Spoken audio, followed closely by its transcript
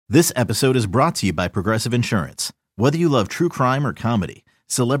This episode is brought to you by Progressive Insurance. Whether you love true crime or comedy,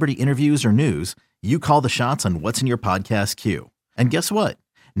 celebrity interviews or news, you call the shots on what's in your podcast queue. And guess what?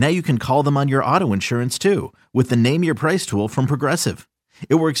 Now you can call them on your auto insurance too with the Name Your Price tool from Progressive.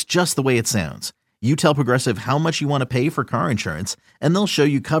 It works just the way it sounds. You tell Progressive how much you want to pay for car insurance, and they'll show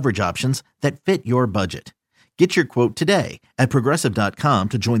you coverage options that fit your budget. Get your quote today at Progressive.com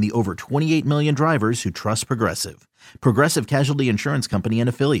to join the over 28 million drivers who trust Progressive. Progressive Casualty Insurance Company and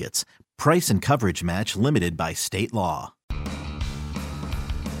Affiliates. Price and coverage match limited by state law.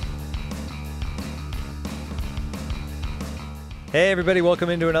 Hey everybody, welcome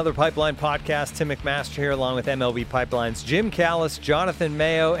into another Pipeline Podcast. Tim McMaster here along with MLB Pipeline's Jim Callis, Jonathan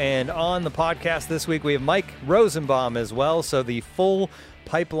Mayo, and on the podcast this week we have Mike Rosenbaum as well. So the full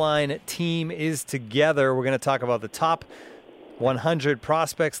Pipeline team is together. We're going to talk about the top 100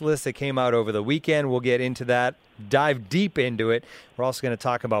 prospects list that came out over the weekend. We'll get into that, dive deep into it. We're also going to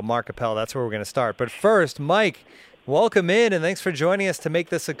talk about Mark Appel. That's where we're going to start. But first, Mike, welcome in, and thanks for joining us to make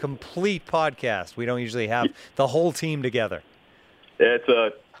this a complete podcast. We don't usually have the whole team together. It's a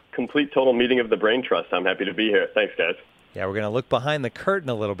complete, total meeting of the brain trust. I'm happy to be here. Thanks, guys. Yeah, we're going to look behind the curtain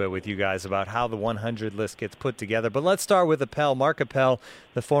a little bit with you guys about how the 100 list gets put together. But let's start with Appel. Mark Appel,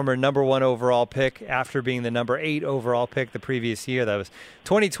 the former number 1 overall pick after being the number 8 overall pick the previous year. That was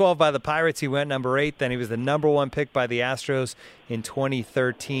 2012 by the Pirates. He went number 8. Then he was the number 1 pick by the Astros in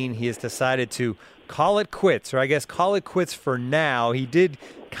 2013. He has decided to call it quits, or I guess call it quits for now. He did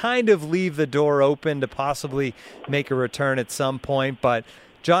kind of leave the door open to possibly make a return at some point. But,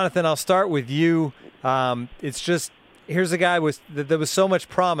 Jonathan, I'll start with you. It's just, here's a guy there was so much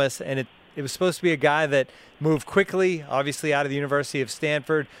promise, and it was supposed to be a guy that moved quickly, obviously out of the University of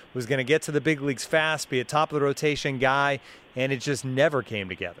Stanford, was going to get to the big leagues fast, be a top-of-the-rotation guy, and it just never came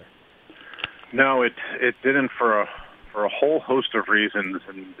together. No, it didn't for a whole host of reasons,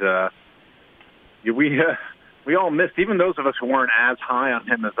 and we all missed, even those of us who weren't as high on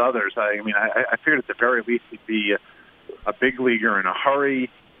him as others. I figured at the very least he'd be a big leaguer in a hurry,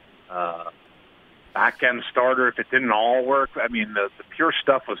 back-end starter if it didn't all work. I mean, the pure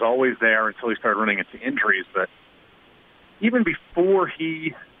stuff was always there until he started running into injuries. But even before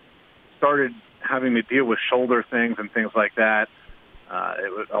he started having to deal with shoulder things and things like that,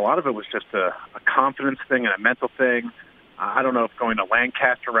 a lot of it was just a confidence thing and a mental thing. I don't know if going to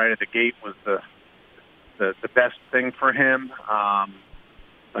Lancaster right at the gate was the best thing for him.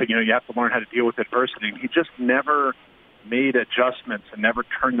 But, you have to learn how to deal with adversity. He just never made adjustments and never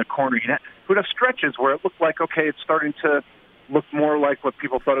turned the corner. He would have stretches where it looked like, okay, it's starting to look more like what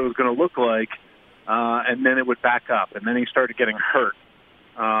people thought it was going to look like, and then it would back up, and then he started getting hurt,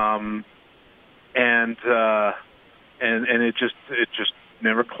 and it just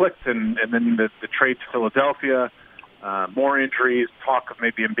never clicked. And then the trade to Philadelphia, more injuries, talk of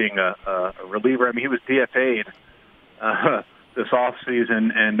maybe him being a reliever. I mean, he was DFA'd this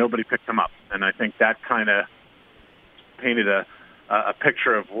offseason, and nobody picked him up, and I think that kind of painted a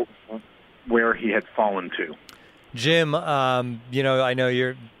picture of where he had fallen to. Jim, I know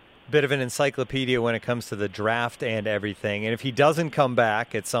you're a bit of an encyclopedia when it comes to the draft and everything. And if he doesn't come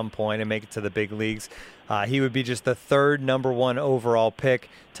back at some point and make it to the big leagues, he would be just the 3rd number 1 overall pick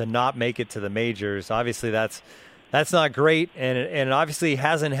to not make it to the majors. Obviously, that's not great, and it obviously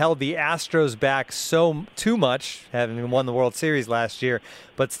hasn't held the Astros back too much, having won the World Series last year.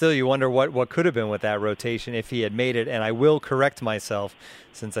 But still, you wonder what could have been with that rotation if he had made it. And I will correct myself,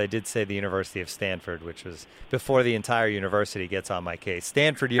 since I did say the University of Stanford, which was before the entire university gets on my case.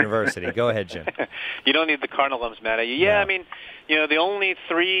 Stanford University. Go ahead, Jim. You don't need the Cardinal alums mad at you. Yeah, no. I mean, the only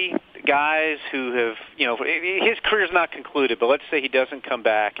 3 guys who have, his career's not concluded, but let's say he doesn't come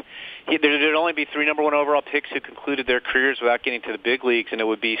back. There'd only be 3 number 1 overall picks who concluded their careers without getting to the big leagues, and it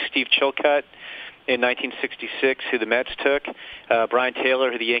would be Steve Chilcutt in 1966, who the Mets took, Brian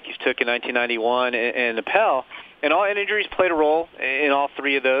Taylor, who the Yankees took in 1991, and Appel. And injuries played a role in all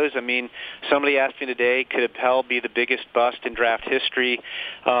 3 of those. I mean, somebody asked me today, could Appel be the biggest bust in draft history?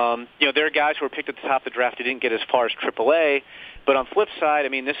 There are guys who were picked at the top of the draft who didn't get as far as AAA. But on the flip side, I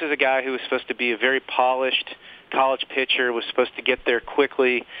mean, this is a guy who was supposed to be a very polished college pitcher, was supposed to get there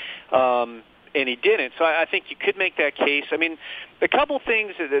quickly, and he didn't. So I think you could make that case. I mean, a couple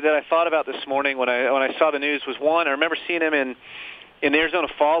things that I thought about this morning when I saw the news was, one, I remember seeing him in the Arizona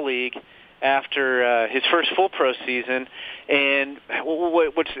Fall League after his first full pro season, and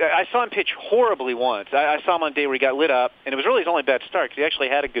I saw him pitch horribly once. I saw him on a day where he got lit up, and it was really his only bad start because he actually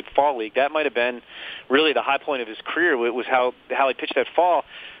had a good fall league. That might have been really the high point of his career, was how he pitched that fall.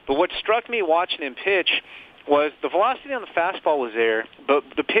 But what struck me watching him pitch was the velocity on the fastball was there, but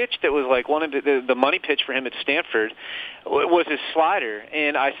the pitch that was like one of the money pitch for him at Stanford was his slider,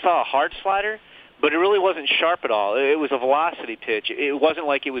 and I saw a hard slider, but it really wasn't sharp at all. It was a velocity pitch. It wasn't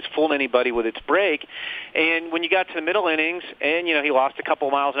like it was fooling anybody with its break. And when you got to the middle innings, and he lost a couple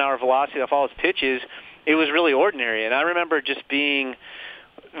of miles an hour velocity off all his pitches, it was really ordinary. And I remember just being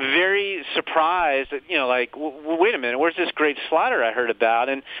very surprised that, wait a minute, where's this great slider I heard about?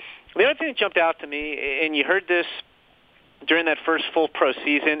 And the other thing that jumped out to me, and you heard this during that first full pro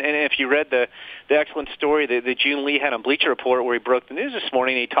season, and if you read the excellent story that June Lee had on Bleacher Report where he broke the news this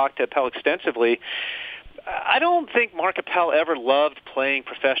morning, and he talked to Appel extensively, I don't think Mark Appel ever loved playing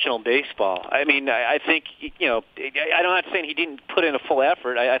professional baseball. I mean, I think, I'm not saying he didn't put in a full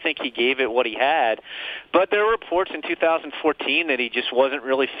effort. I think he gave it what he had. But there were reports in 2014 that he just wasn't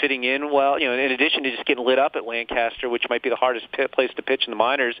really fitting in well, in addition to just getting lit up at Lancaster, which might be the hardest place to pitch in the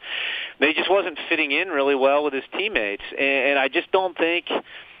minors, that he just wasn't fitting in really well with his teammates. And I just don't think,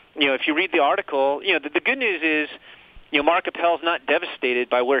 if you read the article, the good news is, Mark Appel's not devastated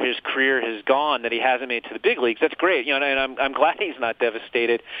by where his career has gone, that he hasn't made it to the big leagues. That's great, and I'm glad he's not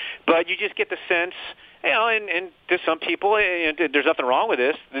devastated. But you just get the sense, and to some people, there's nothing wrong with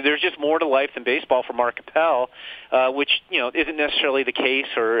this. There's just more to life than baseball for Mark Appel, which isn't necessarily the case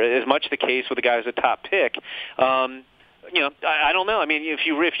or as much the case with the guy who's a top pick. I don't know. I mean, if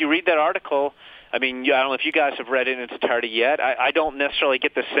you read that article, I don't know if you guys have read it in its entirety yet. I don't necessarily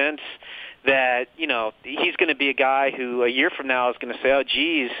get the sense that, he's going to be a guy who a year from now is going to say, oh,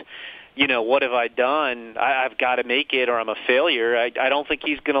 geez, what have I done? I've got to make it or I'm a failure. I don't think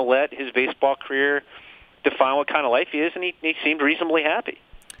he's going to let his baseball career define what kind of life he is, and he seemed reasonably happy.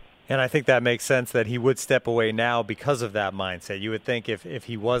 And I think that makes sense that he would step away now because of that mindset. You would think if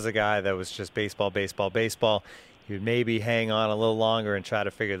he was a guy that was just baseball, he would maybe hang on a little longer and try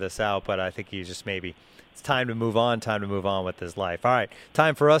to figure this out, but I think he just maybe it's time to move on with his life. All right,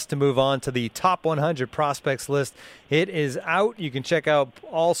 time for us to move on to the top 100 prospects list. It is out. You can check out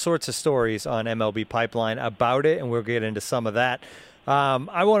all sorts of stories on MLB Pipeline about it, and we'll get into some of that.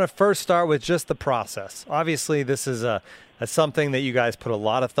 I want to first start with just the process. Obviously, this is something that you guys put a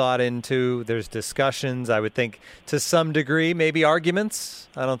lot of thought into. There's discussions, I would think, to some degree, maybe arguments.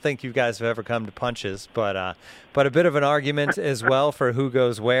 I don't think you guys have ever come to punches, but a bit of an argument as well for who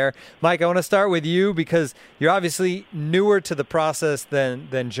goes where. Mike, I want to start with you because you're obviously newer to the process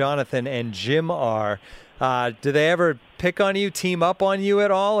than Jonathan and Jim are. Do they ever pick on you, team up on you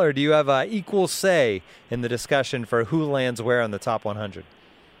at all, or do you have equal say in the discussion for who lands where on the top 100?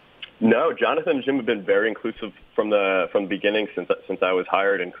 No, Jonathan and Jim have been very inclusive from the beginning since I was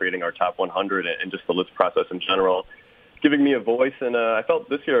hired in creating our top 100 and just the list process in general, giving me a voice. And I felt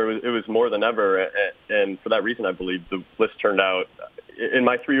this year it was more than ever. And for that reason, I believe the list turned out, in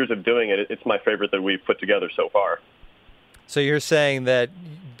my 3 years of doing it, it's my favorite that we've put together so far. So you're saying that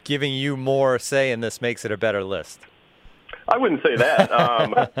giving you more say in this makes it a better list? I wouldn't say that.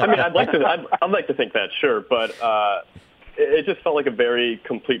 I'd like to think that, sure, but it just felt like a very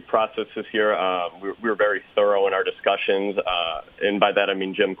complete process this year. We were very thorough in our discussions, and by that I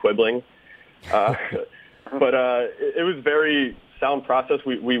mean Jim quibbling. But it was a very sound process.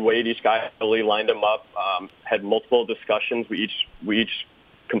 We weighed each guy, lined them up, had multiple discussions. We each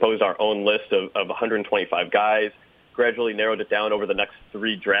composed our own list of 125 guys, gradually narrowed it down over the next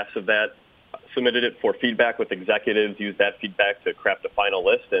 3 drafts of that, submitted it for feedback with executives, used that feedback to craft a final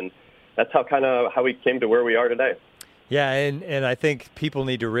list, and that's how we came to where we are today. Yeah, and I think people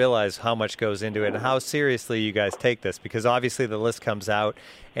need to realize how much goes into it and how seriously you guys take this, because obviously the list comes out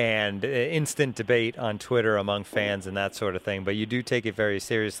and instant debate on Twitter among fans and that sort of thing, but you do take it very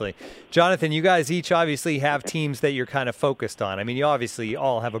seriously. Jonathan, you guys each obviously have teams that you're kind of focused on. I mean, you obviously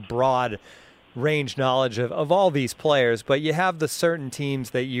all have a broad range knowledge of all these players, but you have the certain teams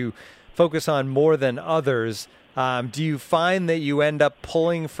that you focus on more than others. Do you find that you end up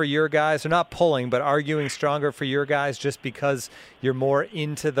pulling for your guys, or not pulling, but arguing stronger for your guys just because you're more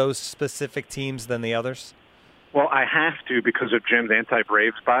into those specific teams than the others? Well, I have to because of Jim's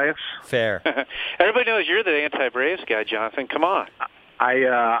anti-Braves bias. Fair. Everybody knows you're the anti-Braves guy, Jonathan. Come on.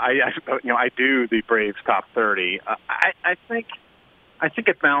 I do the Braves top 30. I think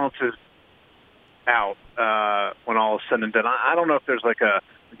it balances out when all is said and done. I don't know if there's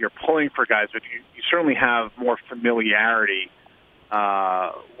you're pulling for guys, but you certainly have more familiarity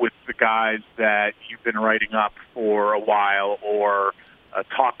with the guys that you've been writing up for a while or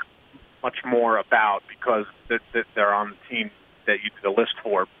talk much more about because they're on the team that you did a list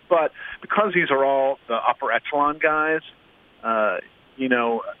for. But because these are all the upper echelon guys,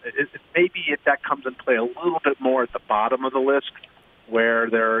 maybe that comes in play a little bit more at the bottom of the list. where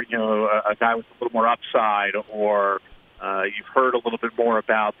they're, a guy with a little more upside, or you've heard a little bit more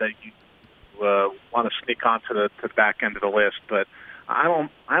about that you want to sneak onto the back end of the list. But I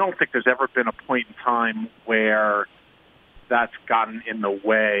don't think there's ever been a point in time where that's gotten in the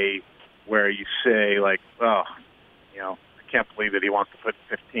way where you say, like, oh, I can't believe that he wants to put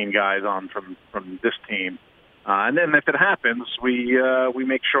 15 guys on from this team. And then if it happens, we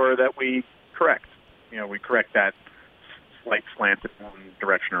make sure that we correct. We correct that slight slant in one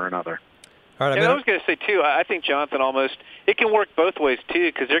direction or another. All right, and I was going to say, too, I think, Jonathan, it can work both ways,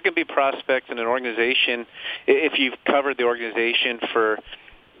 too, because there can be prospects in an organization, if you've covered the organization for,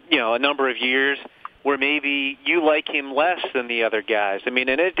 a number of years, where maybe you like him less than the other guys. I mean,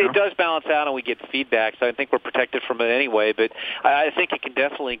 and it does balance out, and we get feedback, so I think we're protected from it anyway, but I think it can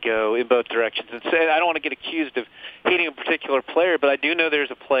definitely go in both directions. And I don't want to get accused of hating a particular player, but I do know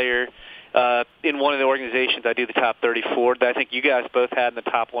there's a player in one of the organizations I do the top 34 that I think you guys both had in the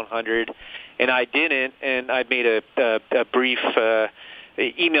top 100, and I didn't, and I made a brief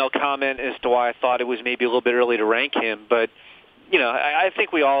email comment as to why I thought it was maybe a little bit early to rank him, but I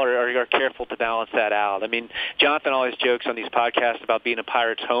think we all are careful to balance that out. I mean, Jonathan always jokes on these podcasts about being a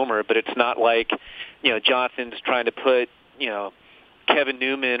Pirates homer, but it's not like, Jonathan's trying to put, Kevin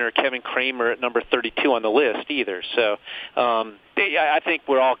Newman or Kevin Kramer at number 32 on the list either. So I think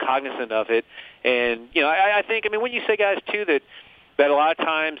we're all cognizant of it. And, I think, when you say, guys, too, that a lot of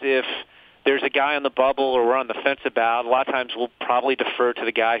times if there's a guy on the bubble or we're on the fence about, a lot of times we'll probably defer to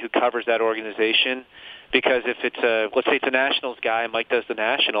the guy who covers that organization. Because if it's let's say it's a Nationals guy, and Mike does the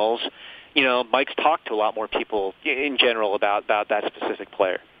Nationals, Mike's talked to a lot more people in general about that specific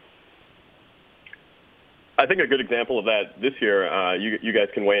player. I think a good example of that this year, you guys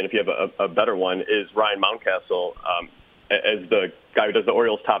can weigh in if you have a better one, is Ryan Mountcastle. As the guy who does the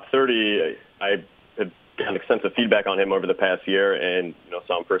Orioles top 30, I have gotten extensive feedback on him over the past year, and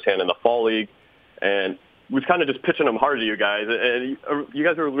saw him firsthand in the fall league, and was kind of just pitching him hard to you guys. And you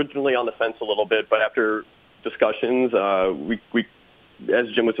guys were originally on the fence a little bit, but after discussions, we as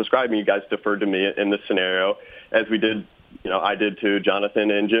Jim was describing, you guys deferred to me in this scenario, as we did, I did to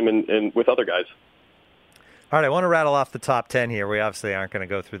Jonathan and Jim and with other guys. All right, I want to rattle off the top 10 here. We obviously aren't going to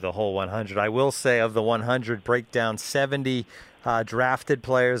go through the whole 100. I will say of the 100, break down 70 drafted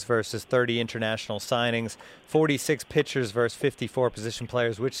players versus 30 international signings, 46 pitchers versus 54 position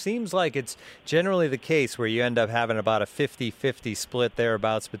players, which seems like it's generally the case where you end up having about a 50-50 split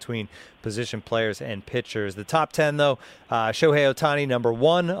thereabouts between position players and pitchers. The top 10, though, Shohei Ohtani, number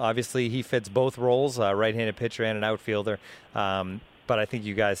 1. Obviously, he fits both roles, right-handed pitcher and an outfielder. But I think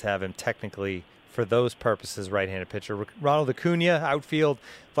you guys have him technically, for those purposes, right-handed pitcher. Ronald Acuna, outfield.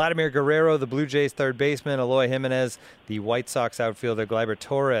 Vladimir Guerrero, the Blue Jays third baseman. Eloy Jimenez, the White Sox outfielder. Gleyber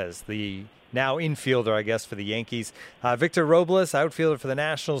Torres, the now infielder, I guess, for the Yankees. Victor Robles, outfielder for the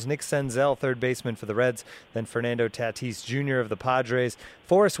Nationals. Nick Senzel, third baseman for the Reds. Then Fernando Tatis Jr. of the Padres.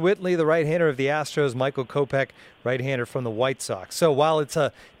 Forrest Whitley, the right-hander of the Astros. Michael Kopech, right-hander from the White Sox. So while it's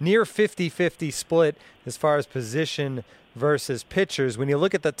a near 50-50 split as far as position versus pitchers, when you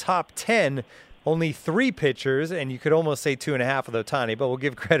look at the top 10, only 3 pitchers, and you could almost say 2.5 with Ohtani, but we'll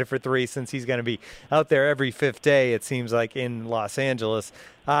give credit for 3 since he's going to be out there every 5th day, it seems like, in Los Angeles.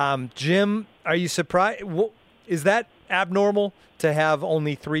 Jim, are you surprised? Is that abnormal to have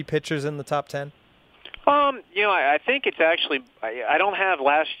only 3 pitchers in the top 10? I think it's actually, I don't have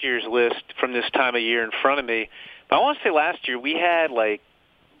last year's list from this time of year in front of me, but I want to say last year we had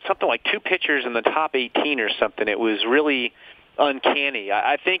something like 2 pitchers in the top 18 or something. It was really uncanny.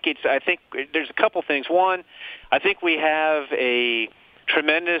 I think there's a couple things. One, I think we have a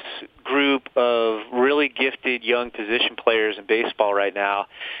tremendous group of really gifted young position players in baseball right now,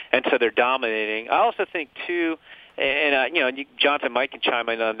 and so they're dominating. I also think too, and Jonathan Mike can chime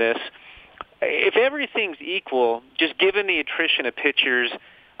in on this. If everything's equal, just given the attrition of pitchers,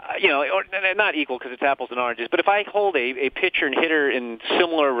 or not equal because it's apples and oranges, but if I hold a pitcher and hitter in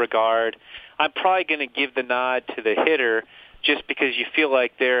similar regard, I'm probably going to give the nod to the hitter, just because you feel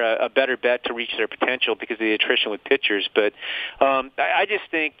like they're a better bet to reach their potential because of the attrition with pitchers. But I just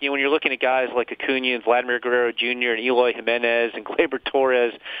think, when you're looking at guys like Acuna and Vladimir Guerrero Jr. and Eloy Jimenez and Gleyber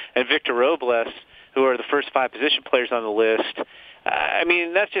Torres and Victor Robles, who are the first 5 position players on the list,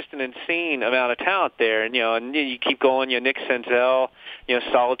 that's just an insane amount of talent there. And, and you keep going, Nick Senzel,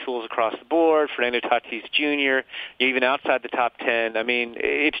 solid tools across the board, Fernando Tatis Jr., even outside the top 10.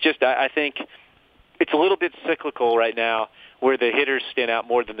 It's just, I think it's a little bit cyclical right now, where the hitters stand out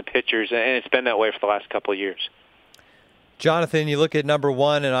more than the pitchers, and it's been that way for the last couple of years. Jonathan, you look at number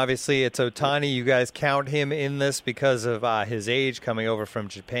one, and obviously it's Ohtani. You guys count him in this because of his age, coming over from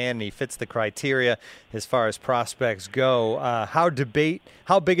Japan, and he fits the criteria as far as prospects go. How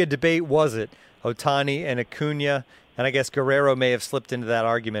big a debate was it, Ohtani and Acuna? And I guess Guerrero may have slipped into that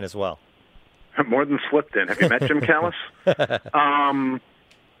argument as well. More than slipped in. Have you met Jim Callis?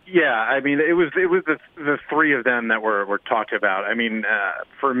 Yeah, I mean, it was the three of them that were talked about. I mean,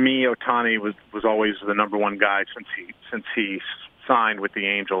 for me, Ohtani was always the number one guy since he signed with the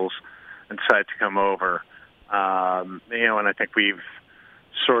Angels and decided to come over. And I think we've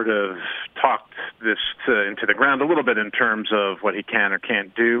sort of talked this into the ground a little bit in terms of what he can or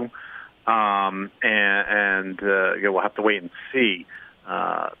can't do, and we'll have to wait and see.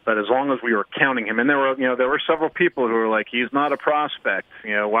 But as long as we were counting him, and there were several people who were like, he's not a prospect.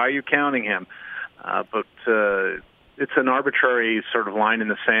 Why are you counting him? But it's an arbitrary sort of line in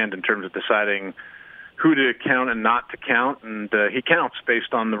the sand in terms of deciding who to count and not to count. And he counts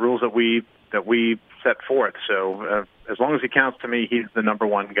based on the rules that we set forth. So as long as he counts, to me, he's the number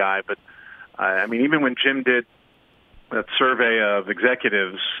one guy. But I mean, even when Jim did that survey of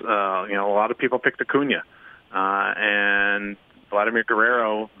executives, a lot of people picked Acuna, and Vladimir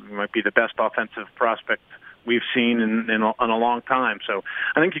Guerrero might be the best offensive prospect we've seen in a long time. So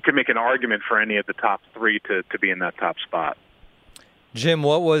I think you could make an argument for any of the top three to be in that top spot. Jim,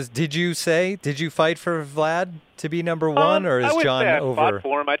 did you fight for Vlad to be number one, or is John over? I fought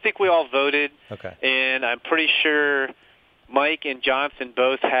for him. I think we all voted. Okay. And I'm pretty sure Mike and Jonathan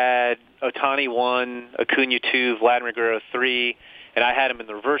both had Ohtani 1, Acuna 2, Vladimir Guerrero 3, and I had them in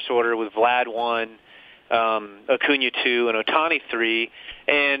the reverse order with Vlad 1, Acuna 2, and Ohtani 3.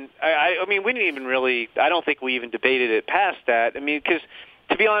 And I mean, we didn't even really, I don't think we even debated it past that. I mean, because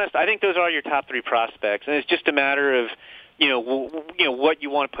to be honest, I think those are your top three prospects, and it's just a matter of what you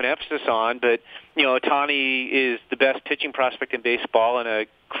want to put emphasis on. But Ohtani is the best pitching prospect in baseball and a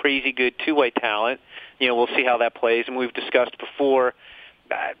crazy good two-way talent. We'll see how that plays, and we've discussed before.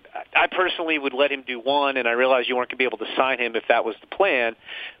 I personally would let him do one, and I realize you weren't going to be able to sign him if that was the plan.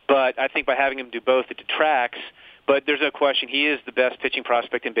 But I think by having him do both, it detracts. But there's no question he is the best pitching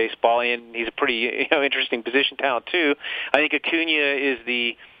prospect in baseball, and he's a pretty interesting position talent too. I think Acuna is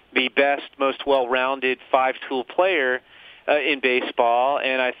the best, most well-rounded five-tool player in baseball,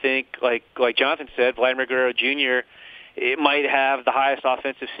 and I think, like Jonathan said, Vladimir Guerrero Jr. It might have the highest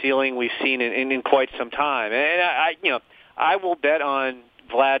offensive ceiling we've seen in quite some time. And I will bet on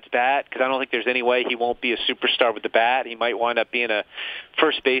Vlad's bat because I don't think there's any way he won't be a superstar with the bat. He might wind up being a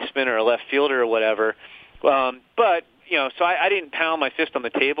first baseman or a left fielder or whatever. But so I didn't pound my fist on the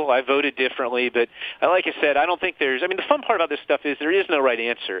table. I voted differently, but like I said, I don't think there's. I mean, the fun part about this stuff is there is no right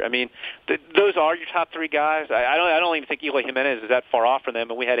answer. I mean, those are your top three guys. I don't even think Eloy Jimenez is that far off from them,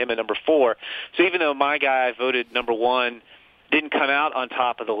 and we had him at number 4. So even though my guy I voted number 1 didn't come out on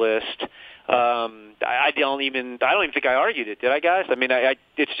top of the list, I don't even think I argued it, did I, guys? I mean,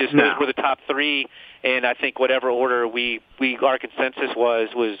 it's just those were the top 3, and I think whatever order our consensus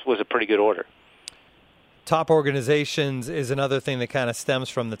was a pretty good order. Top organizations is another thing that kind of stems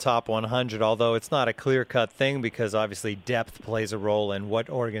from the top 100, although it's not a clear-cut thing because obviously depth plays a role in what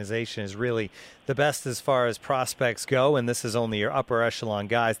organization is really the best as far as prospects go, and this is only your upper echelon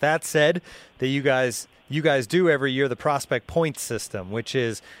guys. That said, that you guys do every year the prospect points system, which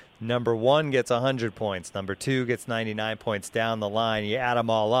is number 1 gets 100 points, number 2 gets 99 points down the line. You add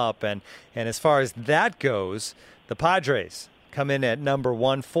them all up, and as far as that goes, the Padres come in at number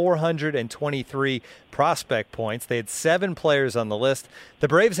 1, 423 prospect points. They had 7 players on the list. The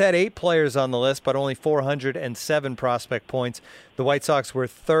Braves had 8 players on the list, but only 407 prospect points. The White Sox were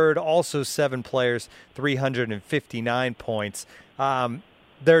third, also 7 players, 359 points.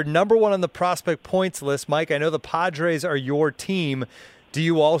 They're number 1 on the prospect points list. Mike, I know the Padres are your team. Do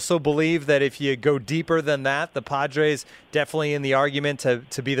you also believe that if you go deeper than that, the Padres definitely in the argument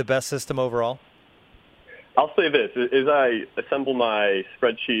to be the best system overall? I'll say this. As I assemble my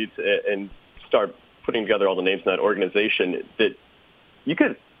spreadsheets and start putting together all the names in that organization, that you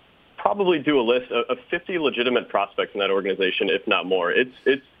could probably do a list of 50 legitimate prospects in that organization, if not more.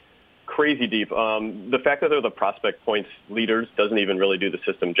 It's crazy deep. The fact that they're the prospect points leaders doesn't even really do the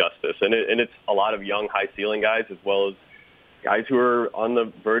system justice. And it's a lot of young, high-ceiling guys as well as guys who are on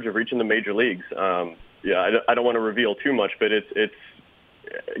the verge of reaching the major leagues. I don't want to reveal too much, but it's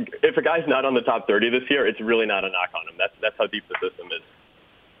if a guy's not on the top 30 this year, it's really not a knock on him. That's how deep the system is.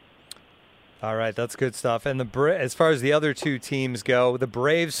 All right, that's good stuff. And as far as the other two teams go, the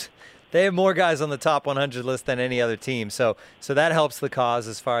Braves, they have more guys on the top 100 list than any other team. So that helps the cause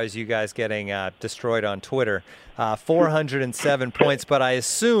as far as you guys getting destroyed on Twitter. 407 points, but I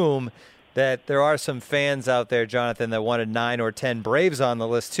assume that there are some fans out there, Jonathan, that wanted 9 or 10 Braves on the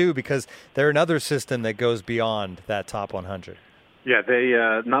list too, because they're another system that goes beyond that top 100. Yeah, they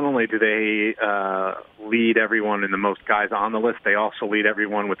not only do they lead everyone in the most guys on the list, they also lead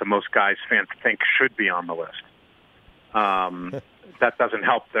everyone with the most guys fans think should be on the list. That doesn't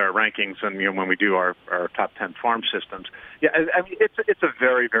help their rankings, and when we do our top 10 farm systems. Yeah, I mean it's a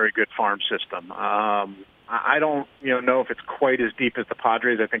very, very good farm system. I don't know if it's quite as deep as the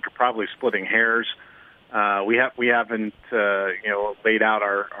Padres. I think are probably splitting hairs. We haven't laid out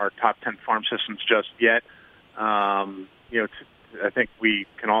our top 10 farm systems just yet. I think we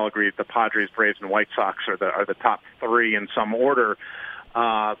can all agree that the Padres, Braves, and White Sox are the top 3 in some order.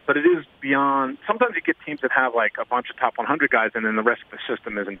 But it is beyond. Sometimes you get teams that have like a bunch of top 100 guys, and then the rest of the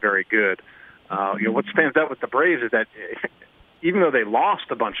system isn't very good. What stands out with the Braves is that even though they lost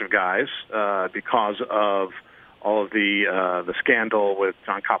a bunch of guys because of all of the scandal with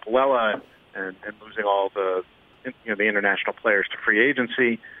John Coppolella and losing all the international players to free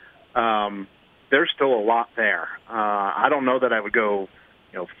agency. There's still a lot there. I don't know that I would go,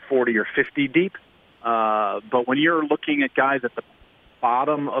 40 or 50 deep. But when you're looking at guys at the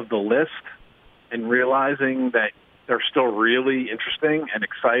bottom of the list and realizing that they're still really interesting and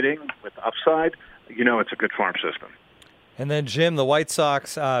exciting with upside, it's a good farm system. And then, Jim, the White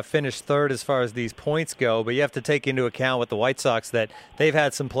Sox finished third as far as these points go, but you have to take into account with the White Sox that they've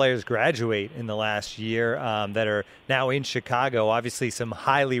had some players graduate in the last year that are now in Chicago. Obviously, some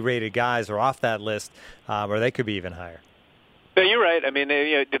highly rated guys are off that list, or they could be even higher. No, you're right. I mean,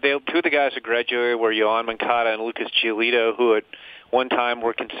 two of the guys who graduated were Yohan Moncada and Lucas Giolito, who at one time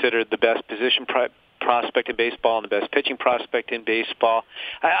were considered the best position prospect in baseball and the best pitching prospect in baseball.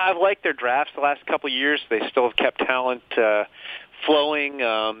 I've liked their drafts the last couple of years. They still have kept talent flowing.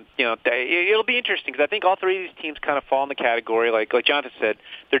 It'll be interesting because I think all three of these teams kind of fall in the category. Like Jonathan said,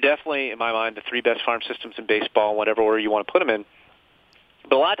 they're definitely, in my mind, the 3 best farm systems in baseball, whatever order you want to put them in.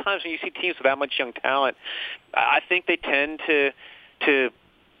 But a lot of times when you see teams with that much young talent, I think they tend to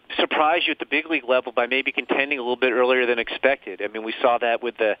surprise you at the big league level by maybe contending a little bit earlier than expected. I mean, we saw that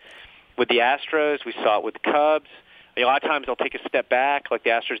with the Astros. We saw it with the Cubs. A lot of times they'll take a step back, like the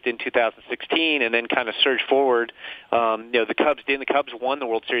Astros did in 2016, and then kind of surge forward. The Cubs did. The Cubs won the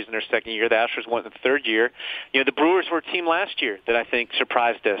World Series in their second year. The Astros won in the third year. The Brewers were a team last year that I think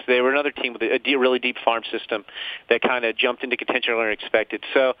surprised us. They were another team with a really deep farm system that kind of jumped into contention earlier than expected.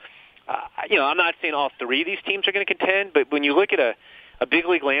 So, I'm not saying all 3 of these teams are going to contend, but when you look at a big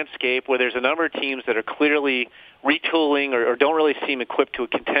league landscape where there's a number of teams that are clearly retooling or don't really seem equipped to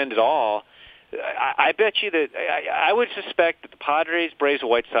contend at all, I bet you that I would suspect that the Padres, Braves, or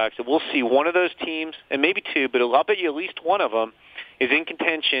White Sox, that we'll see one of those teams, and maybe 2, but I'll bet you at least one of them is in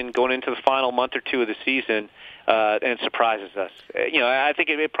contention going into the final month or 2 of the season and surprises us. I think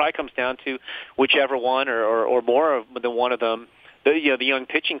it probably comes down to whichever one or more than one of them, the young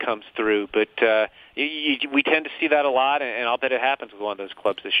pitching comes through. But we tend to see that a lot, and I'll bet it happens with one of those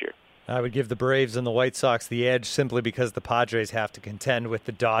clubs this year. I would give the Braves and the White Sox the edge simply because the Padres have to contend with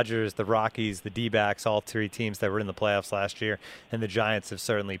the Dodgers, the Rockies, the D-backs, all 3 teams that were in the playoffs last year, and the Giants have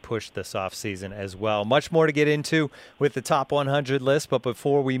certainly pushed this offseason as well. Much more to get into with the top 100 list, but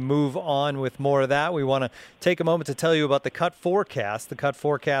before we move on with more of that, we want to take a moment to tell you about the Cut Forecast. The Cut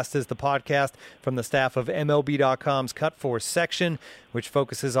Forecast is the podcast from the staff of MLB.com's Cut 4 section, which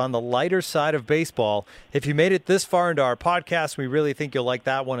focuses on the lighter side of baseball. If you made it this far into our podcast, we really think you'll like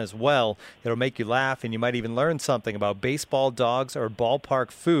that one as well. It'll make you laugh, and you might even learn something about baseball, dogs, or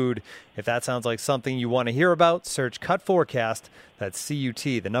ballpark food. If that sounds like something you want to hear about, search Cut Forecast. That's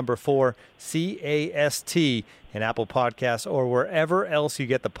C-U-T, the number 4, C-A-S-T, in Apple Podcasts or wherever else you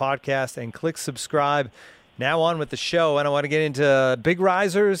get the podcast, and click subscribe. Now on with the show, and I want to get into big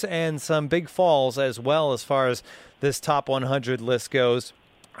risers and some big falls as well as far as this top 100 list goes.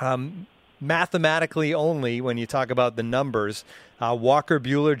 Mathematically only, when you talk about the numbers, Walker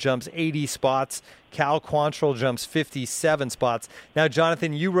Buehler jumps 80 spots. Cal Quantrill jumps 57 spots. Now,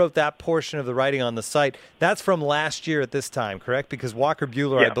 Jonathan, you wrote that portion of the writing on the site. That's from last year at this time, correct? Because Walker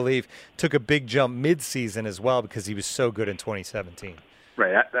Buehler, I believe, took a big jump mid-season as well because he was so good in 2017.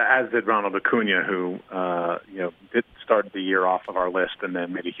 Right, as did Ronald Acuna, who did start the year off of our list and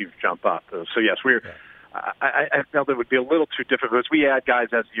then made a huge jump up. So yes, I felt it would be a little too difficult because we add guys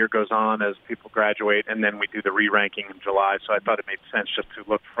as the year goes on, as people graduate, and then we do the re-ranking in July. So I thought it made sense just to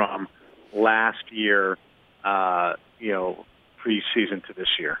look from last year, preseason to this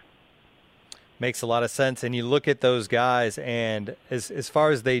year. Makes a lot of sense. And you look at those guys, and as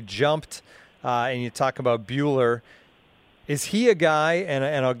far as they jumped, and you talk about Buehler, Is he a guy,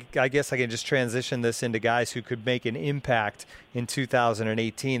 and I guess I can just transition this into guys who could make an impact in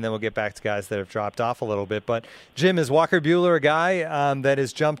 2018, then we'll get back to guys that have dropped off a little bit. But, Jim, is Walker Buehler a guy that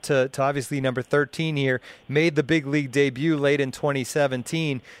has jumped to obviously number 13 here, made the big league debut late in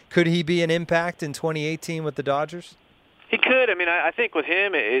 2017? Could he be an impact in 2018 with the Dodgers? He could. I mean, I think with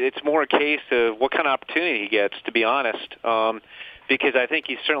him, it's more a case of what kind of opportunity he gets, to be honest. Because I think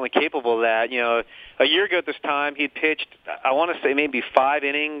he's certainly capable of that. You know, a year ago at this time, he'd pitched, I want to say maybe 5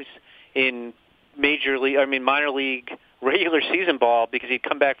 innings in minor league regular season ball because he'd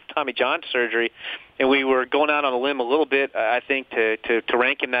come back from Tommy John surgery, and we were going out on a limb a little bit, I think, to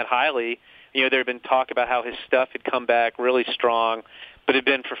rank him that highly. You know, there had been talk about how his stuff had come back really strong, but it had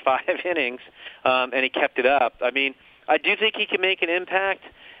been for 5 innings, and he kept it up. I mean, I do think he can make an impact.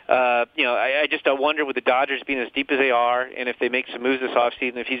 I just wonder with the Dodgers being as deep as they are, and if they make some moves this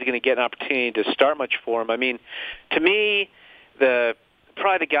offseason, if he's going to get an opportunity to start much for him. I mean, to me,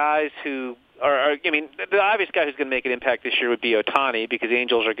 probably the guys who the obvious guy who's going to make an impact this year would be Ohtani, because the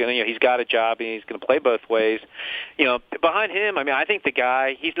Angels are going to, he's got a job and he's going to play both ways. You know, behind him, I mean, I think the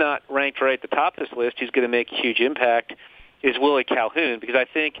guy, he's not ranked right at the top of this list, who's going to make a huge impact is Willie Calhoun, because I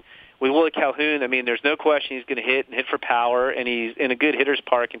think with Willie Calhoun, I mean, there's no question he's going to hit for power, and he's in a good hitter's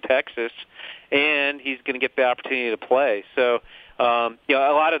park in Texas, and he's going to get the opportunity to play. So, a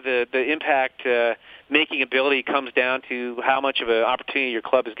lot of the impact making ability comes down to how much of an opportunity your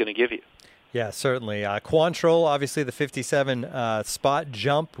club is going to give you. Yeah, certainly. Quantrill, obviously the 57 spot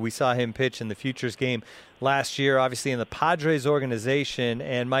jump. We saw him pitch in the Futures game last year, obviously in the Padres organization.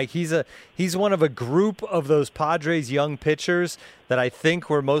 And, Mike, he's one of a group of those Padres young pitchers that I think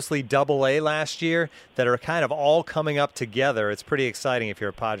were mostly Double-A last year that are kind of all coming up together. It's pretty exciting if you're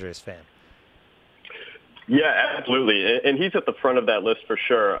a Padres fan. Yeah, absolutely. And he's at the front of that list for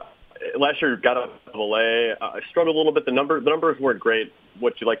sure. Last year got up to Double-A. I struggled a little bit. The numbers weren't great,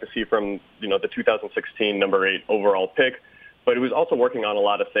 what you'd like to see from the 2016 number 8 overall pick, but he was also working on a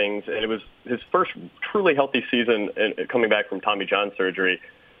lot of things, and it was his first truly healthy season coming back from Tommy John surgery.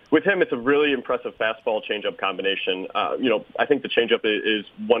 With him, it's a really impressive fastball changeup combination. I think the changeup is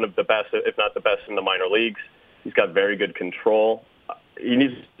one of the best, if not the best, in the minor leagues. He's got very good control. He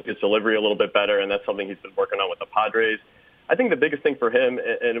needs his delivery a little bit better, and that's something he's been working on with the Padres. I think the biggest thing for him,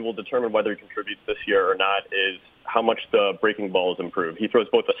 and it will determine whether he contributes this year or not, is how much the breaking ball is improved. He throws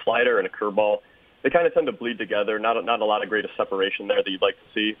both a slider and a curveball. They kind of tend to bleed together. Not a lot of greatest separation there that you'd like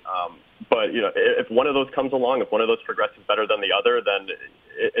to see. But if one of those comes along, if one of those progresses better than the other, then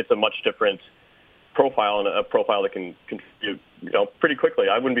it's a much different profile, and a profile that can contribute pretty quickly.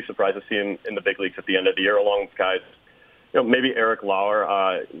 I wouldn't be surprised to see him in the big leagues at the end of the year, along with guys. Maybe Eric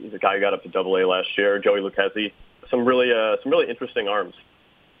Lauer, he's a guy who got up to Double-A last year. Joey Lucchesi. Some really interesting arms.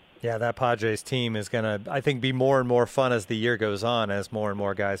 Yeah, that Padres team is going to, I think, be more and more fun as the year goes on, as more and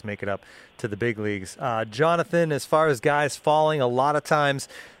more guys make it up to the big leagues. Jonathan, as far as guys falling, a lot of times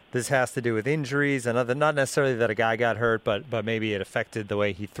this has to do with injuries and other, not necessarily that a guy got hurt, but maybe it affected the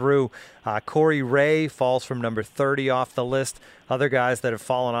way he threw. Corey Ray falls from number 30 off the list. Other guys that have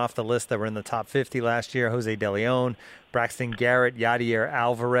fallen off the list that were in the top 50 last year, Jose De Leon, Braxton Garrett, Yadier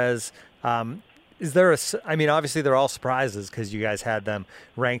Alvarez. Obviously they're all surprises because you guys had them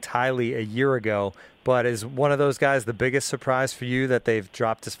ranked highly a year ago, but is one of those guys the biggest surprise for you that they've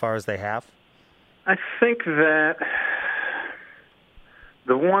dropped as far as they have? I think that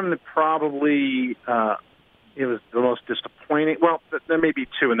the one that probably it was the most disappointing, well, there may be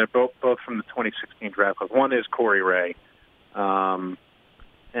two, and they're both from the 2016 draft class. One is Corey Ray. And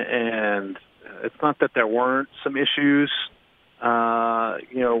it's not that there weren't some issues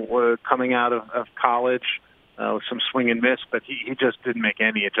coming out of college with some swing and miss, but he just didn't make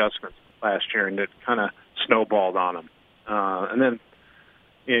any adjustments last year, and it kind of snowballed on him. And then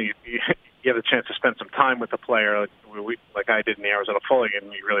you have a chance to spend some time with the player, like I did in the Arizona Fall League,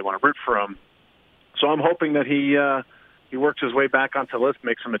 and you really want to root for him. So I'm hoping that he works his way back onto the list,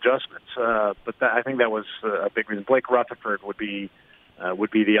 makes some adjustments. But I think that was a big reason. Blake Rutherford would be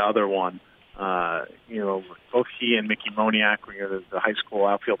the other one. Both he and Mickey Moniak were the high school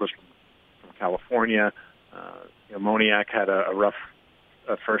outfielders from California. Moniak had a rough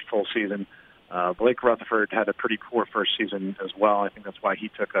first full season. Blake Rutherford had a pretty poor first season as well. I think that's why he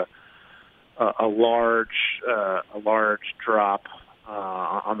took a large drop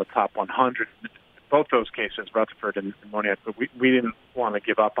on the top 100. Both those cases, Rutherford and Moniak, but we didn't want to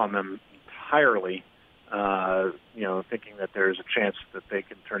give up on them entirely. Thinking that there's a chance that they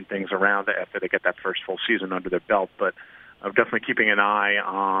can turn things around after they get that first full season under their belt. But I'm definitely keeping an eye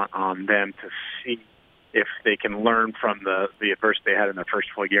on them to see if they can learn from the adversity they had in their first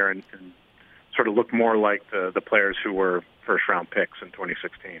full year and sort of look more like the players who were first-round picks in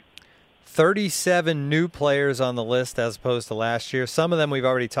 2016. 37 new players on the list as opposed to last year. Some of them we've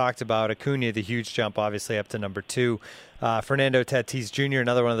already talked about. Acuna, the huge jump, obviously, up to number 2. Fernando Tatis Jr.,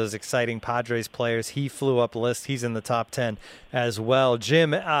 another one of those exciting Padres players. He flew up the list. He's in the top 10 as well.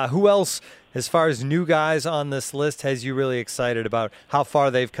 Jim, who else, as far as new guys on this list, has you really excited about how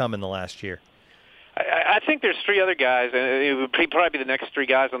far they've come in the last year? I think there's 3 other guys, and it would probably be the next 3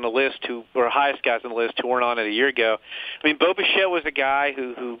 guys on the list who were highest guys on the list who weren't on it a year ago. I mean, Bo Bichette was a guy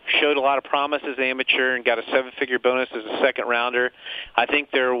who showed a lot of promise as an amateur and got a 7-figure bonus as a second-rounder. I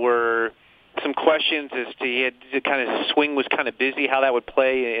think there were some questions as to he had kind of swing was kind of busy, how that would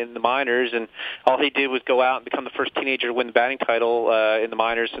play in the minors, and all he did was go out and become the first teenager to win the batting title in the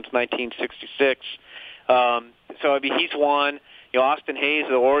minors since 1966. So I mean, he's one. Austin Hayes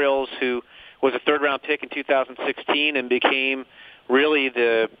of the Orioles, who was a third-round pick in 2016 and became really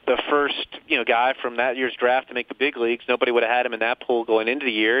the first guy from that year's draft to make the big leagues. Nobody would have had him in that pool going into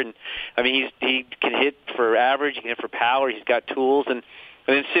the year. And I mean, he can hit for average, he can hit for power, he's got tools. And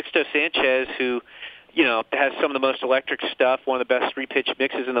then Sixto Sanchez, who has some of the most electric stuff, one of the best 3-pitch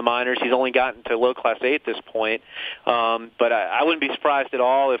mixes in the minors. He's only gotten to low class A at this point. But I wouldn't be surprised at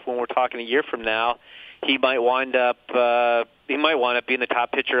all if when we're talking a year from now, he might wind up being the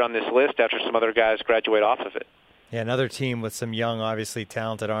top pitcher on this list after some other guys graduate off of it. Yeah, another team with some young, obviously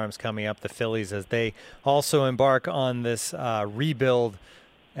talented arms coming up, the Phillies, as they also embark on this rebuild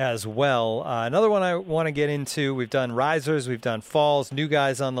as well. Another one I want to get into, we've done risers, we've done falls, new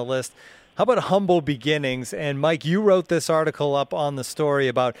guys on the list. How about humble beginnings? And Mike, you wrote this article up on the story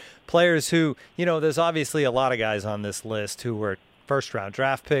about players who, there's obviously a lot of guys on this list who were first-round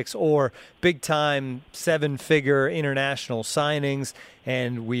draft picks or big-time 7-figure international signings,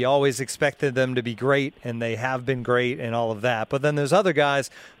 and we always expected them to be great, and they have been great and all of that. But then there's other guys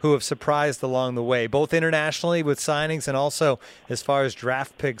who have surprised along the way, both internationally with signings and also as far as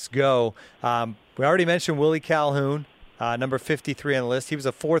draft picks go. We already mentioned Willie Calhoun, number 53 on the list. He was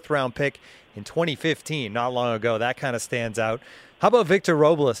a 4th-round pick in 2015, not long ago. That kind of stands out. How about Victor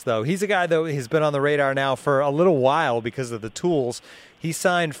Robles, though? He's a guy that has been on the radar now for a little while because of the tools. He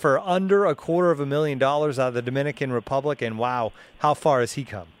signed for under $250,000 out of the Dominican Republic, and wow, how far has he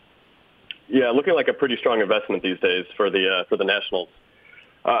come? Yeah, looking like a pretty strong investment these days for the Nationals.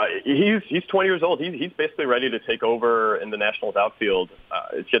 He's 20 years old. He's basically ready to take over in the Nationals outfield.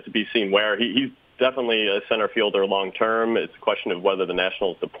 It's yet to be seen where. He's definitely a center fielder long term. It's a question of whether the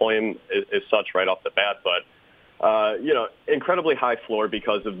Nationals deploy him as such right off the bat, but. Incredibly high floor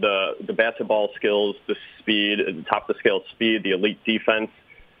because of the bat-to-ball skills, the speed, the top-of-the-scale speed, the elite defense.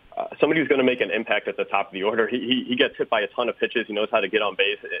 Somebody who's going to make an impact at the top of the order. He gets hit by a ton of pitches. He knows how to get on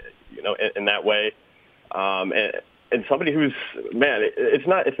base, in that way. And somebody who's, man, it's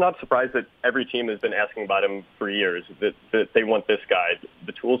not surprised that every team has been asking about him for years, that they want this guy.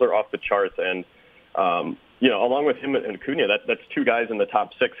 The tools are off the charts, and along with him and Acuna, that's 2 guys in the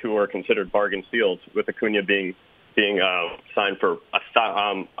top 6 who are considered bargain steals, with Acuna being signed for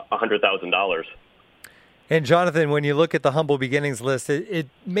 $100,000. And Jonathan, when you look at the humble beginnings list, it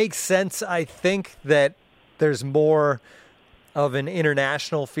makes sense, I think, that there's more of an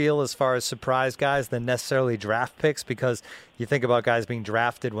international feel as far as surprise guys than necessarily draft picks, because you think about guys being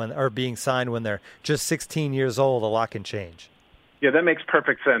drafted or being signed when they're just 16 years old, a lot can change. Yeah, that makes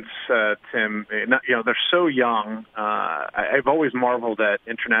perfect sense, Tim. They're so young. I've always marveled at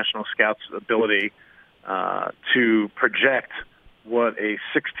international scouts' ability to project what a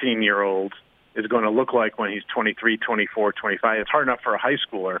 16-year-old is going to look like when he's 23, 24, 25. It's hard enough for a high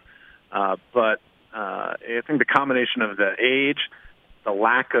schooler, but I think the combination of the age, the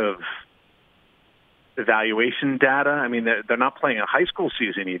lack of evaluation data. I mean, they're not playing a high school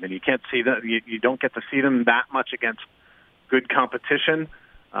season even. You can't see them. You don't get to see them that much against good competition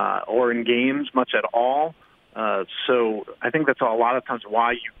or in games much at all. So I think that's a lot of times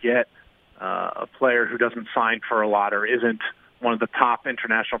why you get a player who doesn't sign for a lot or isn't one of the top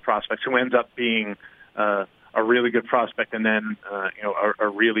international prospects who ends up being a really good prospect and then a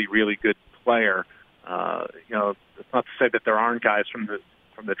really, really good player. It's not to say that there aren't guys from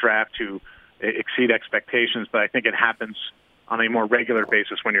the draft who exceed expectations, but I think it happens on a more regular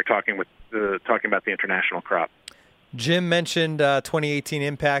basis when you're talking about the international crop. Jim mentioned 2018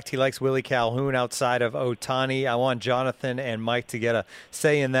 impact. He likes Willie Calhoun outside of Ohtani. I want Jonathan and Mike to get a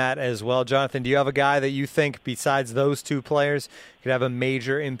say in that as well. Jonathan, do you have a guy that you think, besides those 2 players, could have a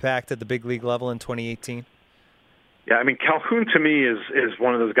major impact at the big league level in 2018? Yeah, I mean, Calhoun to me is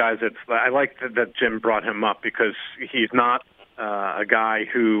one of those guys I like that Jim brought him up because he's not a guy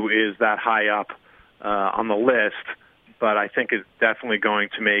who is that high up on the list, but I think is definitely going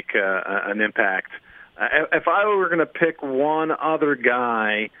to make an impact. If I were going to pick one other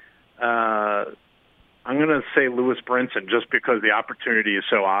guy, I'm going to say Lewis Brinson, just because the opportunity is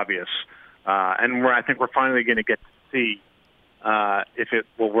so obvious, and I think we're finally going to get to see if it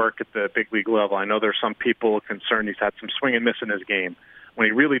will work at the big league level. I know there's some people concerned he's had some swing and miss in his game. When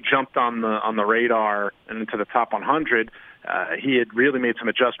he really jumped on the radar and into the top 100, he had really made some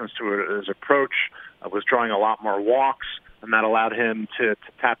adjustments to his approach, was drawing a lot more walks, and that allowed him to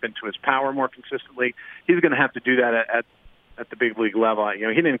tap into his power more consistently. He's going to have to do that at the big league level. He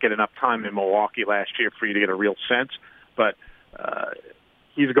didn't get enough time in Milwaukee last year for you to get a real sense, but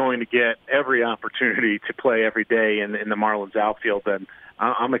he's going to get every opportunity to play every day in the Marlins outfield, and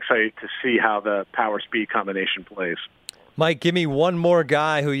I'm excited to see how the power-speed combination plays. Mike, give me one more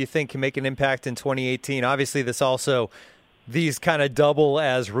guy who you think can make an impact in 2018. Obviously, these kind of double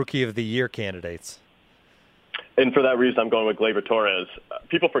as Rookie of the Year candidates. And for that reason, I'm going with Gleyber Torres.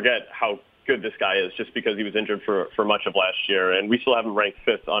 People forget how good this guy is just because he was injured for much of last year, and we still have him ranked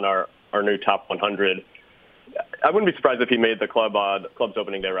 5th on our new top 100. I wouldn't be surprised if he made the club's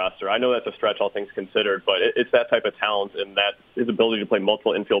opening day roster. I know that's a stretch, all things considered, but it's that type of talent and that his ability to play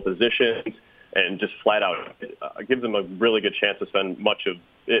multiple infield positions and just flat out gives him a really good chance to spend much of,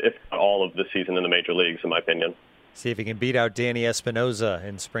 if not all of the season in the major leagues, in my opinion. See if he can beat out Danny Espinosa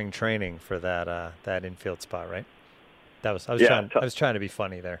in spring training for that infield spot, right? I was trying to be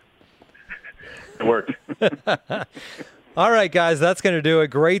funny there. It worked. All right, guys, that's going to do it.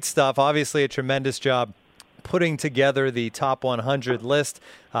 Great stuff. Obviously, a tremendous job putting together the top 100 list.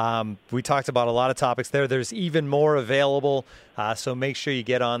 We talked about a lot of topics there. There's even more available, so make sure you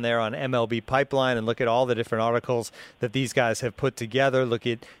get on there on MLB Pipeline and look at all the different articles that these guys have put together. Look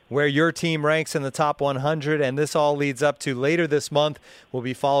at where your team ranks in the top 100, and this all leads up to later this month. We'll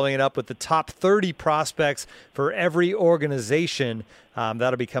be following it up with the top 30 prospects for every organization.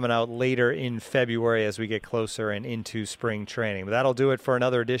 That'll be coming out later in February as we get closer and into spring training. But that'll do it for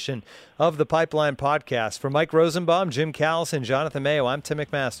another edition of the Pipeline Podcast. For Mike Rosenbaum, Jim Callis, and Jonathan Mayo, I'm Tim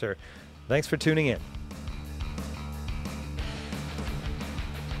McMaster. Thanks for tuning in.